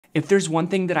If there's one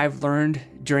thing that I've learned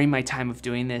during my time of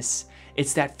doing this,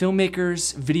 it's that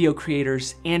filmmakers, video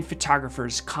creators, and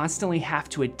photographers constantly have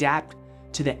to adapt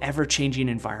to the ever-changing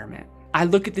environment. I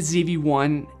look at the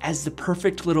ZV-1 as the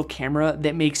perfect little camera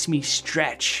that makes me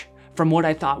stretch from what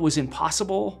I thought was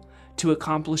impossible to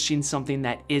accomplishing something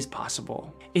that is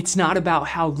possible. It's not about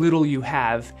how little you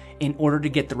have in order to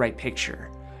get the right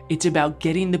picture. It's about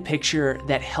getting the picture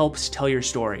that helps tell your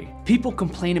story. People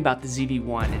complain about the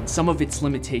ZV-1 and some of its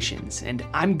limitations, and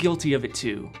I'm guilty of it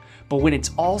too. But when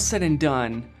it's all said and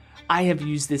done, I have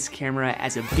used this camera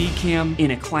as a B cam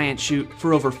in a client shoot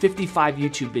for over 55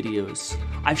 YouTube videos.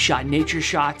 I've shot nature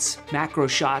shots, macro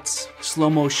shots,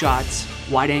 slow-mo shots,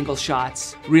 wide-angle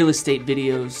shots, real estate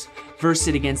videos, versed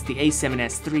it against the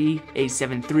A7S III,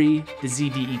 A7 III, the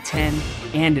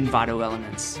ZV-10, and Envato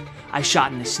elements. I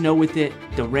shot in the snow with it,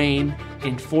 the rain,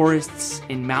 in forests,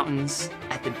 in mountains,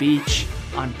 at the beach,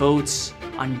 on boats,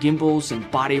 on gimbals and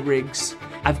body rigs.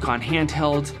 I've gone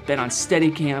handheld, been on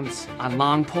Steadicams, on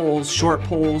long poles, short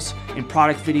poles, in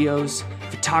product videos,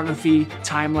 photography,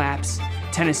 time-lapse,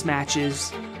 tennis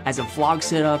matches, as a vlog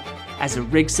setup, as a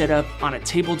rig setup, on a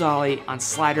table dolly, on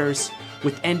sliders,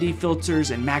 with ND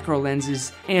filters and macro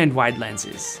lenses and wide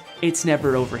lenses. It's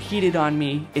never overheated on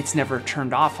me, it's never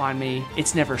turned off on me,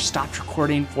 it's never stopped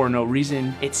recording for no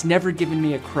reason, it's never given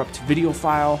me a corrupt video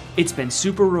file. It's been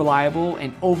super reliable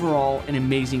and overall an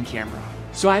amazing camera.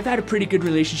 So I've had a pretty good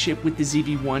relationship with the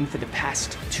ZV-1 for the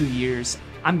past 2 years.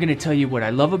 I'm gonna tell you what I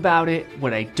love about it,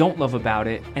 what I don't love about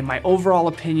it, and my overall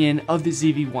opinion of the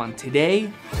ZV-1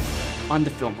 today on the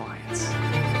Film Alliance.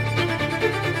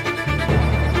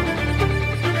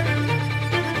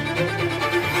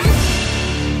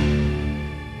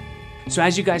 So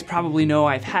as you guys probably know,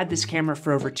 I've had this camera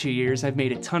for over 2 years. I've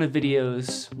made a ton of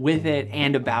videos with it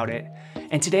and about it.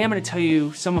 And today I'm gonna tell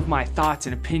you some of my thoughts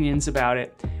and opinions about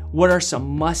it. What are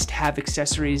some must-have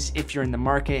accessories if you're in the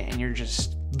market and you're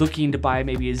just looking to buy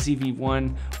maybe a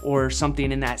ZV-1 or something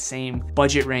in that same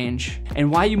budget range, and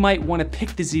why you might want to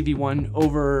pick the ZV-1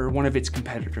 over one of its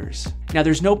competitors. Now,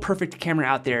 there's no perfect camera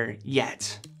out there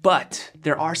yet, but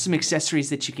there are some accessories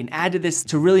that you can add to this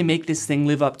to really make this thing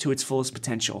live up to its fullest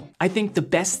potential. I think the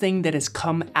best thing that has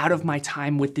come out of my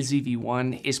time with the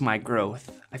ZV-1 is my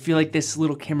growth. I feel like this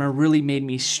little camera really made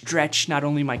me stretch not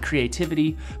only my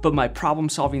creativity, but my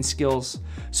problem-solving skills.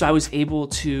 So I was able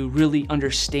to really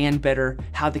understand better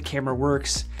how the camera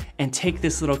works and take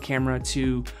this little camera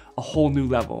to a whole new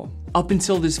level. Up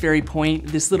until this very point,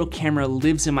 this little camera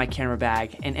lives in my camera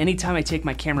bag, and anytime I take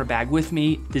my camera bag with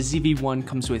me, the ZV-1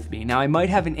 comes with me. Now, I might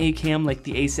have an A cam like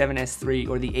the A7S III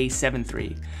or the A7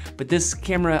 III, but this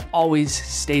camera always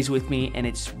stays with me, and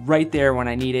it's right there when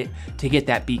I need it to get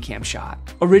that B cam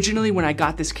shot. Originally, when I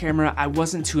got this camera, I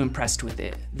wasn't too impressed with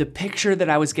it. The picture that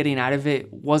I was getting out of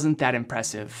it wasn't that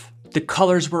impressive. The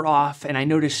colors were off, and I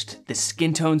noticed the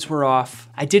skin tones were off.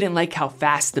 I didn't like how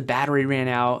fast the battery ran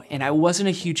out, and I wasn't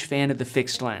a huge fan of the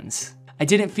fixed lens. I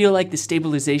didn't feel like the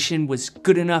stabilization was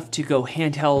good enough to go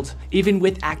handheld. Even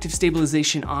with active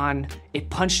stabilization on, it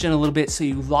punched in a little bit, so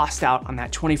you lost out on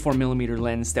that 24mm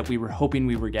lens that we were hoping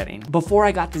we were getting. Before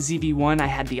I got the ZV-1, I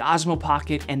had the Osmo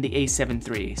Pocket and the A7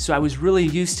 III, so I was really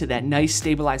used to that nice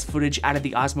stabilized footage out of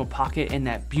the Osmo Pocket and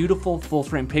that beautiful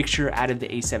full-frame picture out of the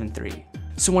A7 III.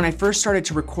 So when I first started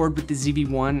to record with the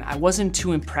ZV-1, I wasn't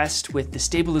too impressed with the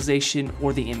stabilization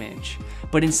or the image.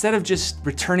 But instead of just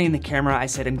returning the camera, I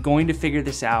said, I'm going to figure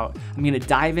this out. I'm gonna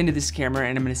dive into this camera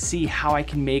and I'm gonna see how I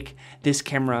can make this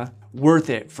camera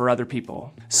worth it for other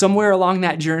people. Somewhere along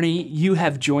that journey, you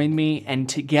have joined me, and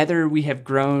together we have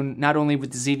grown not only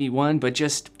with the ZV-1, but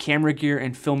just camera gear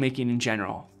and filmmaking in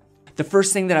general. The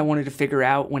first thing that I wanted to figure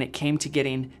out when it came to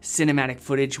getting cinematic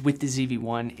footage with the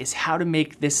ZV-1 is how to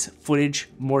make this footage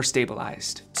more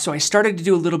stabilized. So I started to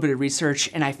do a little bit of research,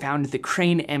 and I found the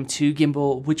Crane M2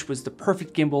 gimbal, which was the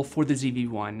perfect gimbal for the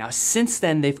ZV-1. Now, since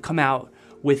then, they've come out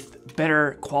with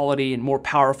better quality and more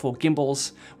powerful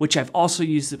gimbals, which I've also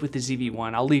used with the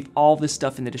ZV-1. I'll leave all this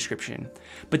stuff in the description.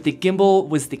 But the gimbal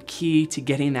was the key to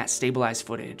getting that stabilized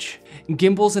footage.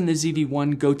 Gimbals and the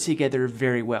ZV-1 go together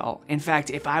very well. In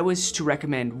fact, if I was to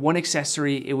recommend one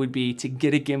accessory, it would be to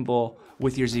get a gimbal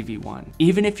with your ZV-1.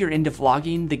 Even if you're into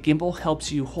vlogging, the gimbal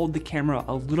helps you hold the camera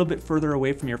a little bit further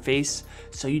away from your face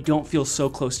so you don't feel so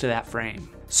close to that frame.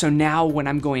 So now when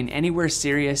I'm going anywhere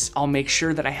serious, I'll make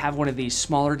sure that I have one of these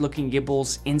smaller looking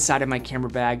gimbals inside of my camera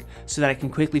bag so that I can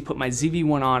quickly put my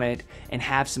ZV-1 on it and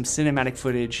have some cinematic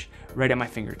footage right at my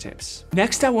fingertips.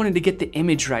 Next, I wanted to get the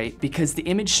image right because the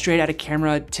image straight out of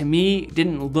camera to me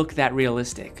didn't look that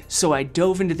realistic. So I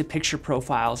dove into the picture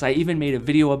profiles. I even made a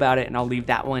video about it and I'll leave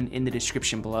that one in the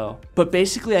description below. But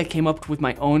basically I came up with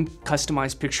my own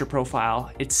customized picture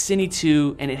profile. It's Cine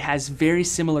 2 and it has very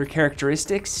similar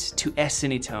characteristics to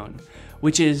S-Cinetone,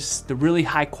 which is the really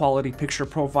high quality picture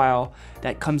profile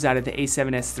that comes out of the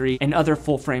a7S III and other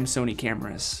full frame Sony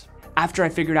cameras. After I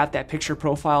figured out that picture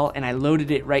profile and I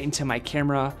loaded it right into my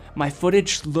camera, my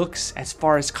footage looks, as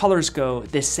far as colors go,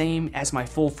 the same as my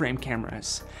full frame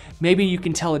cameras. Maybe you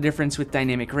can tell a difference with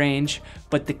dynamic range,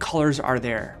 but the colors are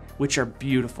there, which are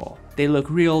beautiful. They look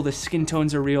real, the skin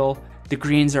tones are real, the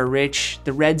greens are rich,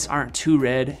 the reds aren't too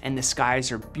red, and the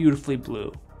skies are beautifully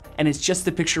blue. And it's just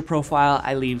the picture profile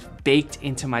I leave baked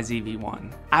into my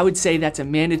ZV-1. I would say that's a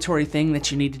mandatory thing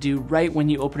that you need to do right when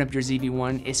you open up your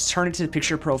ZV-1 is turn it to the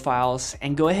picture profiles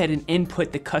and go ahead and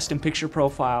input the custom picture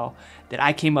profile that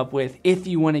I came up with if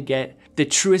you want to get the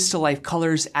truest to life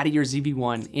colors out of your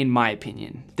ZV-1, in my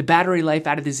opinion. The battery life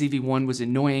out of the ZV-1 was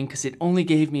annoying because it only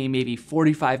gave me maybe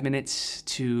 45 minutes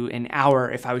to an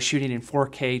hour if I was shooting in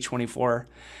 4K 24.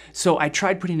 So I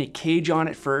tried putting a cage on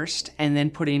it first and then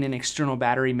putting an external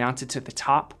battery mounted to the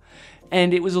top.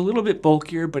 And it was a little bit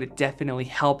bulkier, but it definitely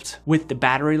helped with the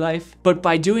battery life. But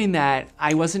by doing that,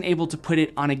 I wasn't able to put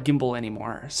it on a gimbal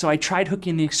anymore. So I tried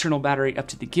hooking the external battery up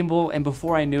to the gimbal, and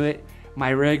before I knew it,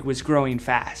 my rig was growing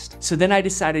fast. So then I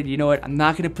decided, you know what, I'm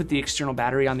not gonna put the external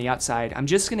battery on the outside. I'm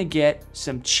just gonna get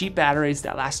some cheap batteries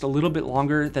that last a little bit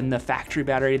longer than the factory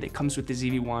battery that comes with the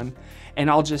ZV-1, and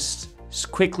I'll just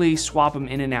quickly swap them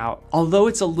in and out. Although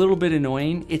it's a little bit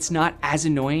annoying, it's not as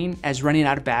annoying as running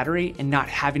out of battery and not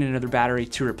having another battery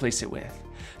to replace it with.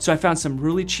 So I found some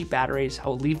really cheap batteries. I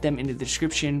will leave them in the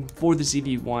description for the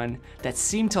ZV-1 that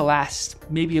seem to last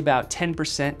maybe about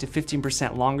 10% to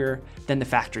 15% longer than the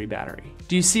factory battery.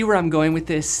 Do you see where I'm going with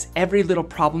this? Every little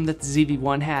problem that the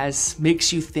ZV-1 has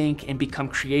makes you think and become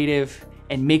creative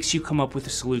and makes you come up with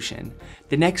a solution.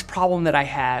 The next problem that I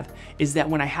have is that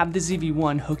when I have the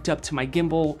ZV-1 hooked up to my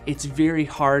gimbal, it's very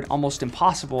hard, almost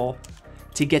impossible,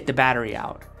 to get the battery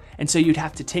out. And so you'd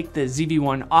have to take the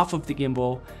ZV-1 off of the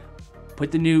gimbal,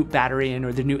 put the new battery in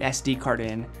or the new SD card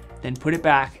in, then put it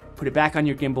back on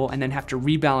your gimbal, and then have to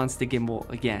rebalance the gimbal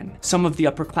again. Some of the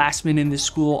upperclassmen in this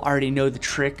school already know the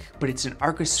trick, but it's an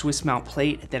Arca Swiss mount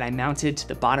plate that I mounted to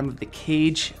the bottom of the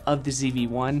cage of the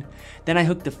ZV-1. Then I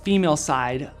hooked the female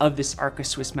side of this Arca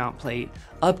Swiss mount plate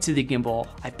up to the gimbal.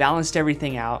 I balanced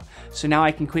everything out, so now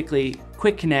I can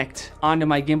quick connect onto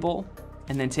my gimbal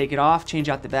and then take it off, change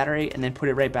out the battery, and then put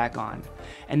it right back on.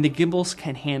 And the gimbals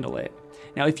can handle it.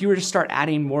 Now, if you were to start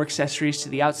adding more accessories to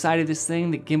the outside of this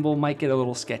thing, the gimbal might get a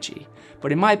little sketchy.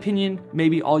 But in my opinion,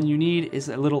 maybe all you need is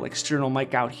a little external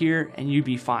mic out here and you'd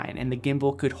be fine, and the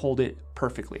gimbal could hold it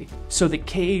perfectly. So the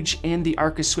cage and the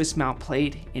Arca Swiss mount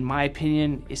plate, in my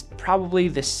opinion, is probably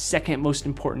the second most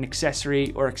important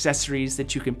accessory or accessories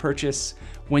that you can purchase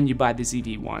when you buy the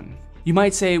ZV-1. You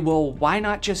might say, well, why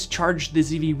not just charge the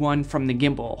ZV-1 from the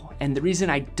gimbal? And the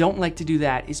reason I don't like to do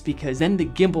that is because then the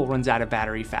gimbal runs out of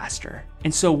battery faster.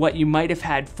 And so what you might have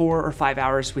had 4 or 5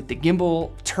 hours with the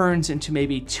gimbal turns into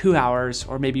maybe 2 hours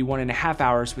or maybe 1.5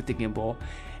 hours with the gimbal.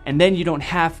 And then you don't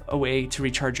have a way to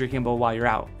recharge your gimbal while you're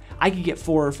out. I could get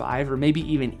 4 or 5 or maybe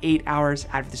even 8 hours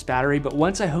out of this battery, but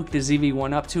once I hook the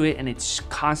ZV-1 up to it and it's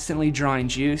constantly drawing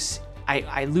juice,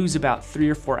 I lose about 3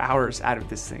 or 4 hours out of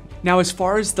this thing. Now, as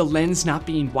far as the lens not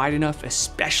being wide enough,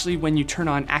 especially when you turn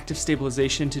on active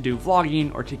stabilization to do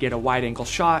vlogging or to get a wide angle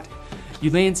shot,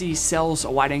 Ulanzi sells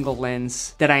a wide angle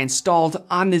lens that I installed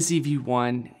on the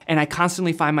ZV-1, and I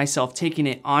constantly find myself taking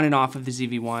it on and off of the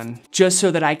ZV-1 just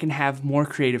so that I can have more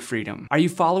creative freedom. Are you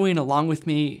following along with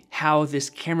me how this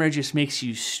camera just makes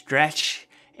you stretch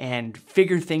and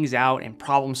figure things out and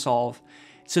problem solve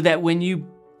so that when you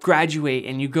graduate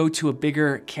and you go to a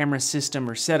bigger camera system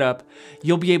or setup,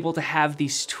 you'll be able to have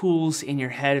these tools in your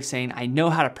head of saying, I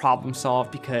know how to problem solve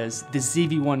because the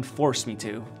ZV-1 forced me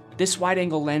to. This wide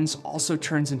angle lens also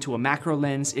turns into a macro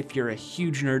lens if you're a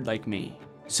huge nerd like me.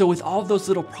 So with all of those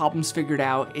little problems figured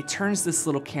out, it turns this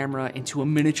little camera into a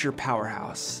miniature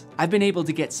powerhouse. I've been able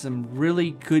to get some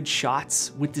really good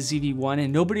shots with the ZV-1,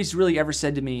 and nobody's really ever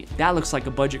said to me, that looks like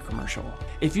a budget commercial.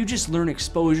 If you just learn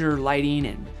exposure, lighting,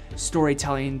 and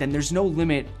storytelling, then there's no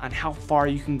limit on how far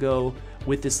you can go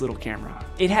with this little camera.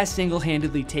 It has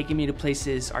single-handedly taken me to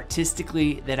places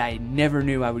artistically that I never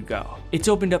knew I would go. It's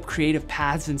opened up creative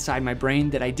paths inside my brain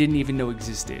that I didn't even know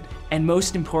existed. And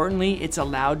most importantly, it's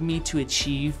allowed me to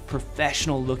achieve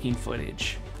professional looking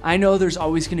footage. I know there's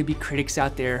always gonna be critics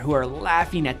out there who are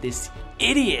laughing at this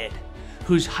idiot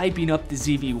who's hyping up the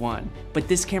ZV-1, but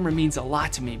this camera means a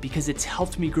lot to me because it's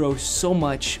helped me grow so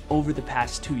much over the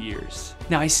past 2 years.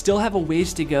 Now I still have a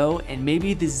ways to go, and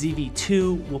maybe the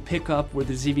ZV-2 will pick up where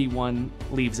the ZV-1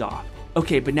 leaves off.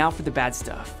 Okay, but now for the bad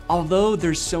stuff. Although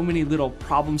there's so many little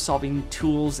problem-solving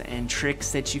tools and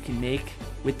tricks that you can make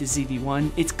with the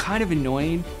ZV-1, it's kind of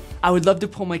annoying. I would love to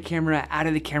pull my camera out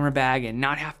of the camera bag and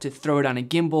not have to throw it on a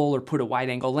gimbal or put a wide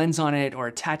angle lens on it or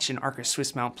attach an Arca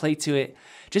Swiss mount plate to it.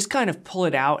 Just kind of pull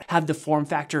it out, have the form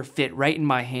factor fit right in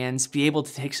my hands, be able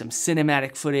to take some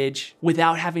cinematic footage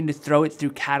without having to throw it through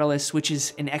Catalyst, which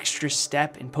is an extra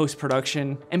step in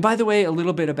post-production. And by the way, a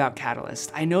little bit about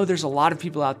Catalyst. I know there's a lot of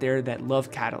people out there that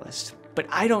love Catalyst, but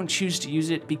I don't choose to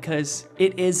use it because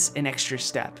it is an extra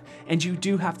step. And you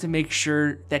do have to make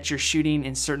sure that you're shooting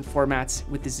in certain formats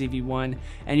with the ZV-1,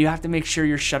 and you have to make sure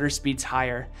your shutter speed's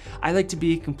higher. I like to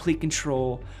be in complete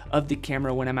control of the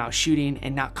camera when I'm out shooting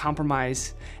and not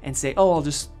compromise and say, oh, I'll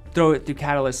just throw it through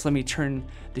Catalyst, let me turn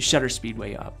the shutter speed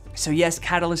way up. So yes,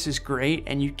 Catalyst is great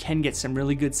and you can get some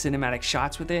really good cinematic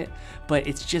shots with it, but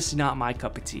it's just not my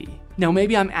cup of tea. Now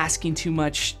maybe I'm asking too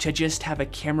much to just have a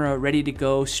camera ready to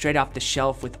go straight off the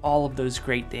shelf with all of those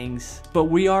great things, but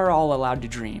we are all allowed to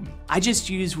dream. I just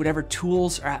use whatever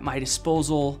tools are at my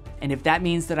disposal, and if that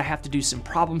means that I have to do some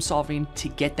problem solving to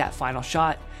get that final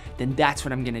shot, then that's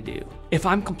what I'm gonna do. If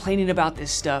I'm complaining about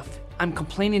this stuff, I'm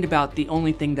complaining about the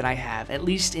only thing that I have, at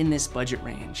least in this budget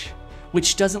range,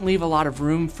 which doesn't leave a lot of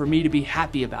room for me to be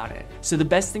happy about it. So the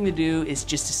best thing to do is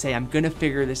just to say, I'm gonna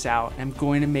figure this out and I'm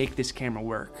going to make this camera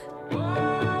work.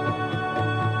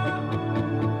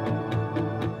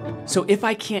 So if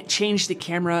I can't change the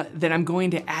camera, then I'm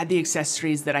going to add the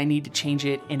accessories that I need to change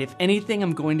it. And if anything,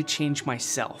 I'm going to change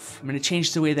myself. I'm gonna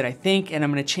change the way that I think, and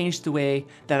I'm gonna change the way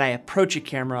that I approach a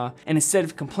camera. And instead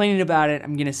of complaining about it,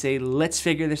 I'm gonna say, let's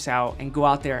figure this out and go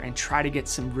out there and try to get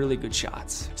some really good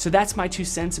shots. So that's my 2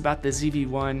 cents about the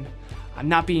ZV-1. I'm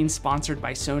not being sponsored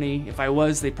by Sony. If I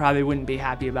was, they probably wouldn't be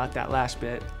happy about that last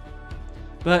bit.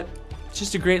 But it's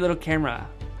just a great little camera.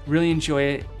 Really enjoy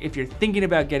it. If you're thinking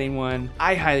about getting one,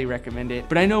 I highly recommend it.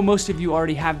 But I know most of you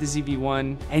already have the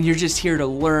ZV-1 and you're just here to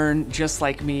learn just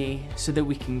like me so that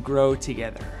we can grow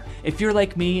together. If you're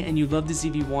like me and you love the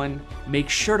ZV-1, make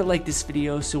sure to like this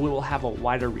video so it will have a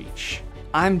wider reach.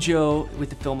 I'm Joe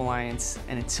with the Film Alliance,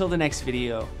 and until the next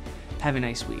video, have a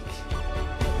nice week.